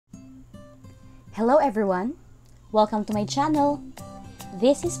Hello everyone! Welcome to my channel.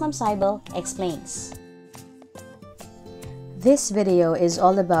 This is Ma'am SYBEL Explains. This video is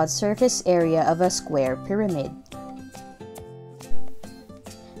all about surface area of a square pyramid.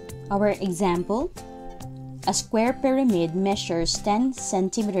 Our example: a square pyramid measures 10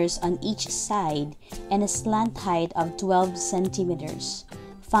 centimeters on each side and a slant height of 12 centimeters.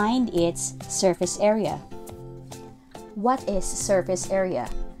 Find its surface area. What is surface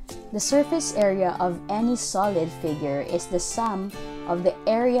area? The surface area of any solid figure is the sum of the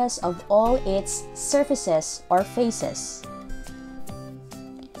areas of all its surfaces or faces.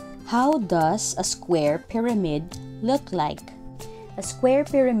 How does a square pyramid look like? A square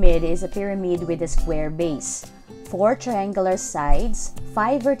pyramid is a pyramid with a square base, 4 triangular sides,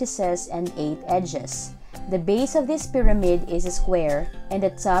 5 vertices, and 8 edges. The base of this pyramid is a square, and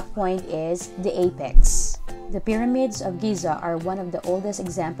the top point is the apex. The pyramids of Giza are one of the oldest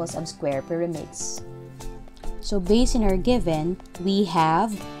examples of square pyramids. So based on our given, we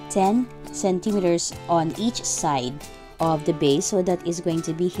have 10 centimeters on each side of the base. So that is going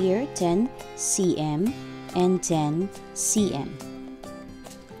to be here 10 cm and 10 cm.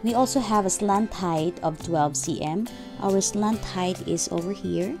 We also have a slant height of 12 cm. Our slant height is over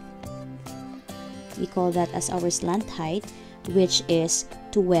here. We call that as our slant height, which is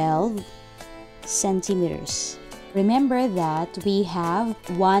 12 centimeters. Remember that we have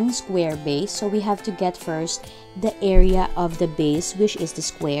one square base, so we have to get first the area of the base, which is the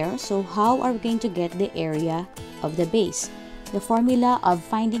square. So how are we going to get the area of the base? The formula of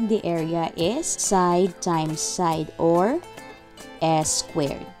finding the area is side times side, or S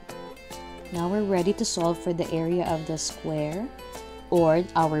squared. Now we're ready to solve for the area of the square or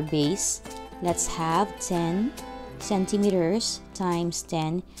our base. Let's have 10 centimeters times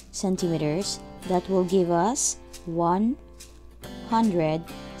 10 centimeters. That will give us 100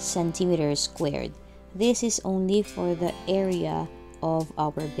 centimeters squared. This is only for the area of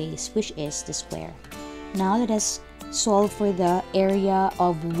our base, which is the square. Now let us solve for the area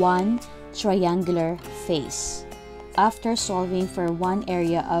of one triangular face. After solving for one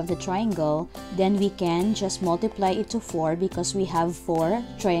area of the triangle, then we can just multiply it to 4 because we have 4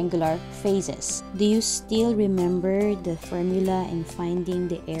 triangular faces. Do you still remember the formula in finding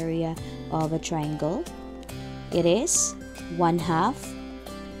the area of a triangle? It is 1/2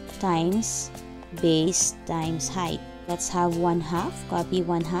 times base times height. Let's have 1/2, copy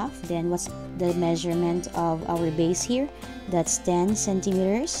 1/2. Then what's the measurement of our base here? That's 10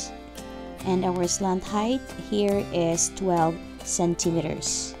 centimeters. And our slant height here is 12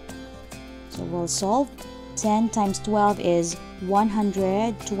 centimeters. So we'll solve. 10 times 12 is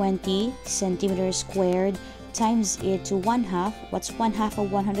 120 centimeters squared. Times it to 1/2. What's 1/2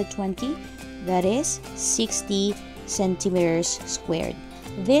 of 120? That is 60 centimeters squared.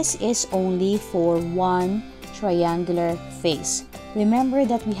 This is only for one triangular face. Remember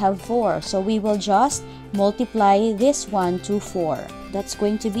that we have 4, so we will just multiply this one to 4. That's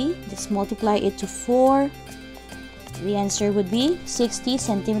going to be, let's multiply it to 4. The answer would be 60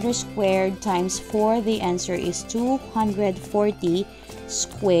 centimeters squared times 4. The answer is 240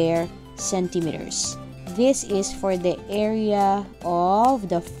 square centimeters. This is for the area of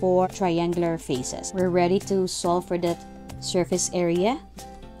the 4 triangular faces. We're ready to solve for that surface area.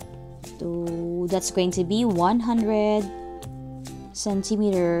 So that's going to be 100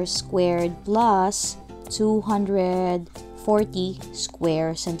 centimeters squared plus 240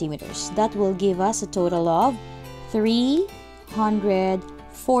 square centimeters. That will give us a total of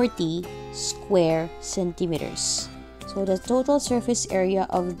 340 square centimeters. So the total surface area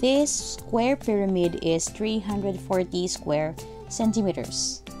of this square pyramid is 340 square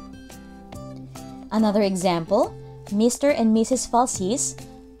centimeters. Another example: Mr. and Mrs. Falsis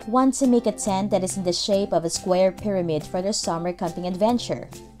want to make a tent that is in the shape of a square pyramid for their summer camping adventure.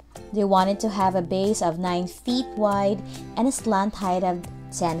 They wanted to have a base of 9 feet wide and a slant height of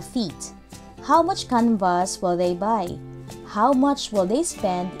 10 feet. How much canvas will they buy? How much will they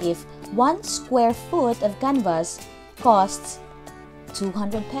spend if 1 square foot of canvas costs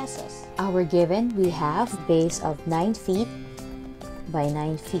 200 pesos? Our given, we have base of 9 feet by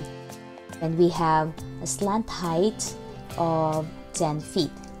 9 feet. And we have a slant height of 10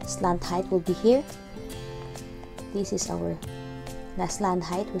 feet. Slant height will be here. This is our slant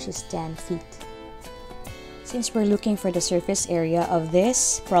height, which is 10 feet. Since we're looking for the surface area of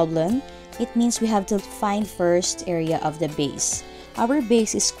this problem, it means we have to find first area of the base. Our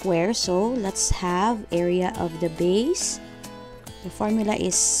base is square, so let's have area of the base. The formula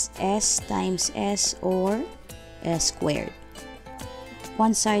is S times S, or S squared.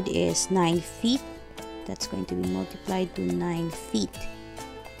 One side is 9 feet. That's going to be multiplied to 9 feet.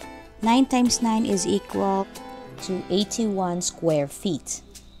 9 times 9 is equal to 81 square feet.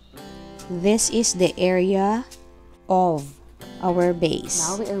 This is the area of our base.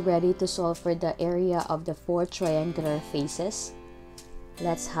 Now we are ready to solve for the area of the 4 triangular faces.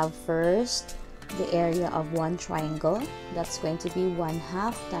 Let's have first the area of one triangle. That's going to be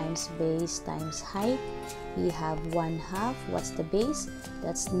 1/2 times base times height. We have 1/2. What's the base?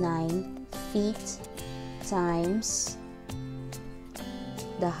 That's 9 feet times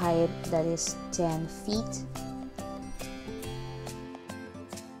the height, that is 10 feet.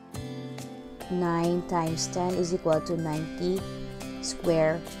 9 times 10 is equal to 90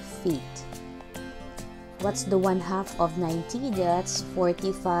 square feet. What's the 1/2 of 90? That's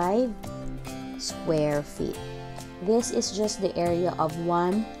 45 square feet. This is just the area of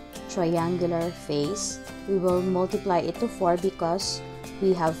one triangular face. We will multiply it to 4 because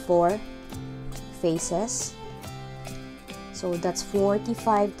we have 4 faces. So that's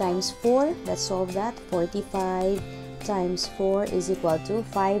 45 times 4. Let's solve that. 45 times 4 is equal to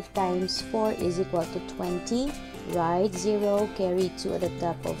 5 times 4 is equal to 20. Write 0, carry 2 at the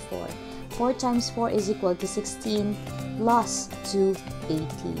top of 4. 4 times 4 is equal to 16 plus 2,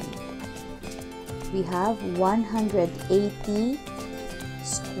 18. We have 180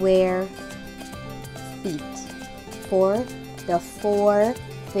 square feet for the 4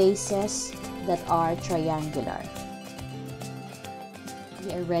 faces that are triangular.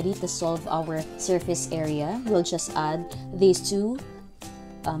 We are ready to solve our surface area. We'll just add these two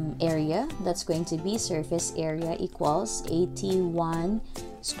area. That's going to be surface area equals 81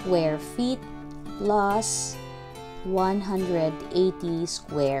 square feet plus 180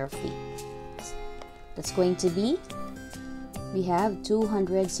 square feet. That's going to be, we have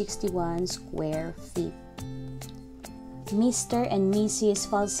 261 square feet. Mr. and Mrs.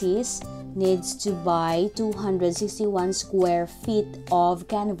 Falsis needs to buy 261 square feet of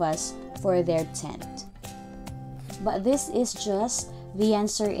canvas for their tent. But this is just the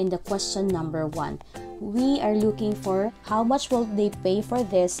answer in the question number 1. We are looking for how much will they pay for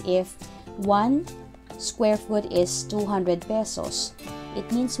this if 1 square foot is 200 pesos. It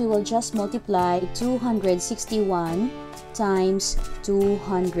means we will just multiply 261 times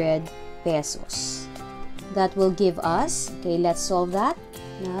 200 pesos. That will give us, okay, let's solve that.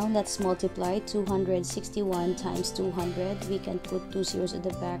 Now let's multiply 261 times 200. We can put 2 zeros at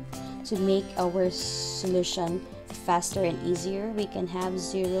the back to make our solution faster and easier. We can have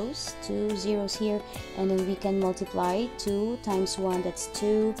zeros, 2 zeros here, and then we can multiply 2 times 1, that's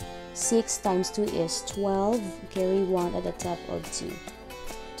 2. 6 times 2 is 12. Carry 1 at the top of 2.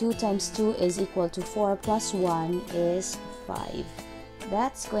 2 times 2 is equal to 4 plus 1 is 5.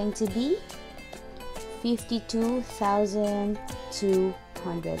 That's going to be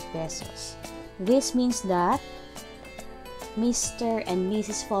 52,200 pesos. This means that Mr. and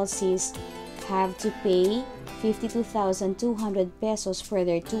Mrs. Falsis have to pay 52,200 pesos for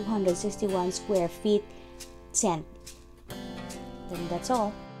their 261 square feet tent. Then that's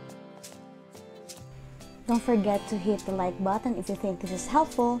all. Don't forget to hit the like button if you think this is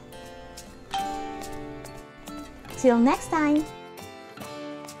helpful. Till next time!